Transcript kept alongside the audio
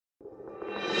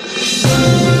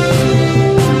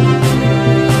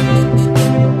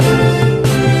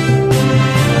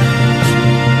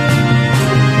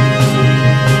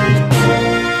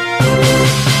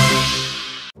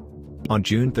On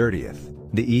June 30th,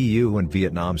 the EU and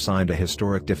Vietnam signed a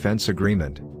historic defense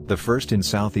agreement, the first in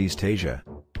Southeast Asia.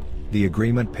 The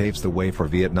agreement paves the way for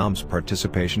Vietnam's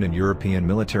participation in European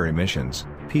military missions,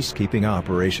 peacekeeping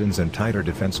operations and tighter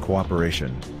defense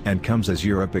cooperation, and comes as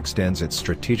Europe extends its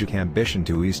strategic ambition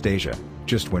to East Asia,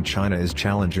 just when China is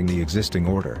challenging the existing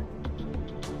order.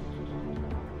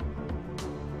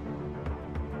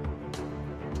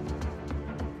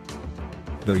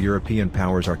 Though European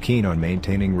powers are keen on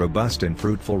maintaining robust and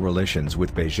fruitful relations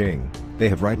with Beijing, they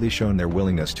have rightly shown their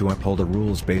willingness to uphold a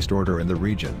rules-based order in the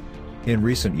region. In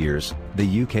recent years,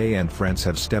 the UK and France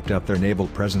have stepped up their naval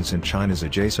presence in China's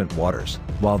adjacent waters,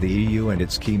 while the EU and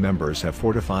its key members have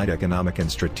fortified economic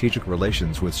and strategic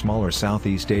relations with smaller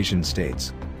Southeast Asian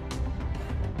states.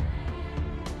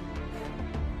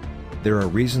 There are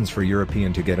reasons for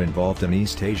Europeans to get involved in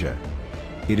East Asia.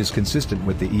 It is consistent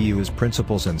with the EU's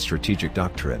principles and strategic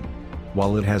doctrine.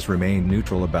 While it has remained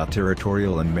neutral about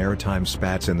territorial and maritime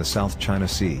spats in the South China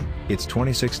Sea, its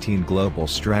 2016 global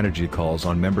strategy calls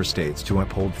on member states to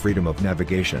uphold freedom of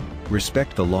navigation,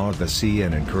 respect the law of the sea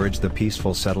and encourage the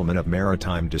peaceful settlement of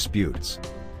maritime disputes.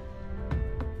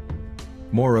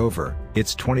 Moreover,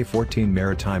 its 2014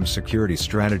 maritime security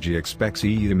strategy expects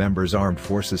EU members' armed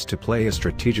forces to play a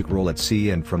strategic role at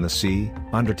sea and from the sea,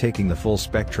 undertaking the full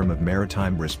spectrum of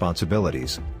maritime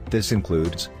responsibilities. This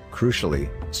includes, crucially,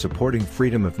 supporting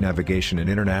freedom of navigation in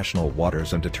international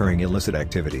waters and deterring illicit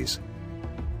activities.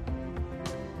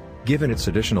 Given its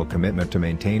additional commitment to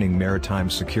maintaining maritime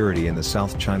security in the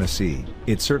South China Sea,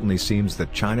 it certainly seems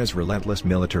that China's relentless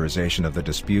militarization of the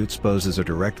disputes poses a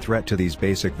direct threat to these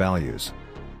basic values.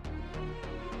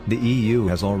 The EU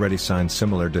has already signed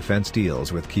similar defense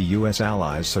deals with key US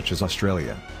allies such as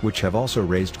Australia, which have also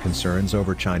raised concerns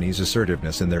over Chinese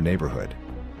assertiveness in their neighborhood.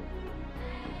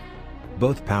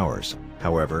 Both powers,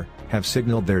 however, have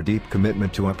signaled their deep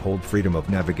commitment to uphold freedom of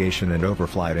navigation and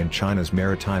overflight in China's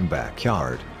maritime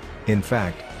backyard. In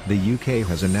fact, the UK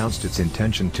has announced its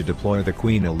intention to deploy the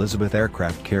Queen Elizabeth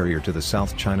aircraft carrier to the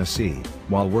South China Sea,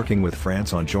 while working with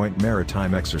France on joint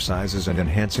maritime exercises and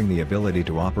enhancing the ability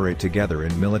to operate together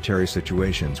in military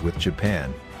situations with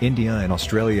Japan, India and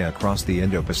Australia across the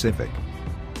Indo-Pacific.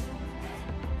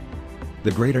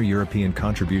 The greater European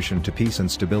contribution to peace and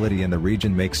stability in the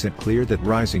region makes it clear that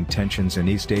rising tensions in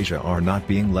East Asia are not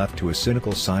being left to a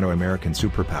cynical Sino-American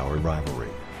superpower rivalry.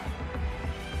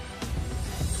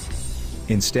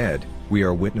 Instead, we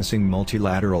are witnessing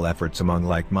multilateral efforts among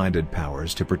like-minded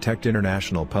powers to protect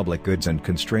international public goods and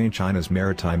constrain China's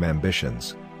maritime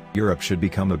ambitions. Europe should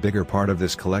become a bigger part of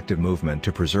this collective movement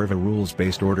to preserve a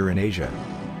rules-based order in Asia.